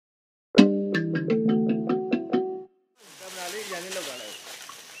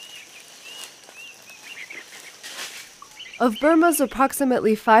Of Burma's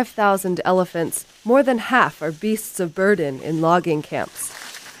approximately 5,000 elephants, more than half are beasts of burden in logging camps.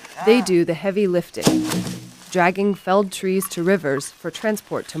 They do the heavy lifting, dragging felled trees to rivers for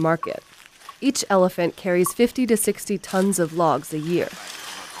transport to market. Each elephant carries 50 to 60 tons of logs a year.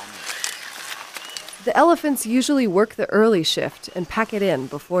 The elephants usually work the early shift and pack it in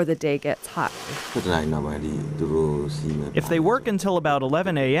before the day gets hot. If they work until about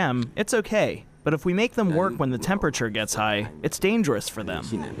 11 a.m., it's okay. But if we make them work when the temperature gets high, it's dangerous for them.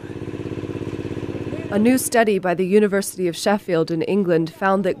 A new study by the University of Sheffield in England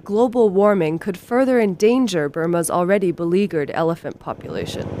found that global warming could further endanger Burma's already beleaguered elephant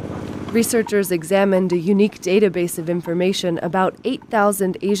population. Researchers examined a unique database of information about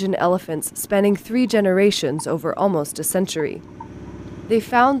 8,000 Asian elephants spanning 3 generations over almost a century. They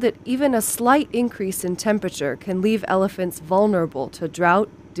found that even a slight increase in temperature can leave elephants vulnerable to drought,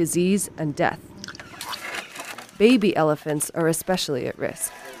 disease, and death. Baby elephants are especially at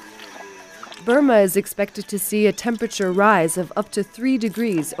risk. Burma is expected to see a temperature rise of up to 3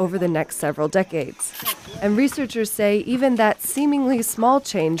 degrees over the next several decades. And researchers say even that seemingly small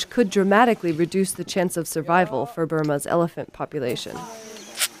change could dramatically reduce the chance of survival for Burma's elephant population.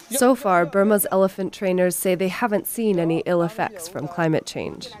 So far, Burma's elephant trainers say they haven't seen any ill effects from climate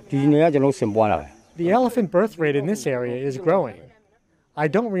change. The elephant birth rate in this area is growing. I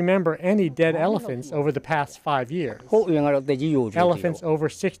don't remember any dead elephants over the past 5 years. Elephants over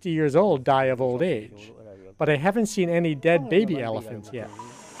 60 years old die of old age, but I haven't seen any dead baby elephants yet.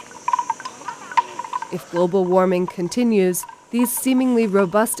 If global warming continues, these seemingly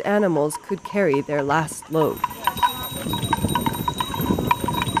robust animals could carry their last load.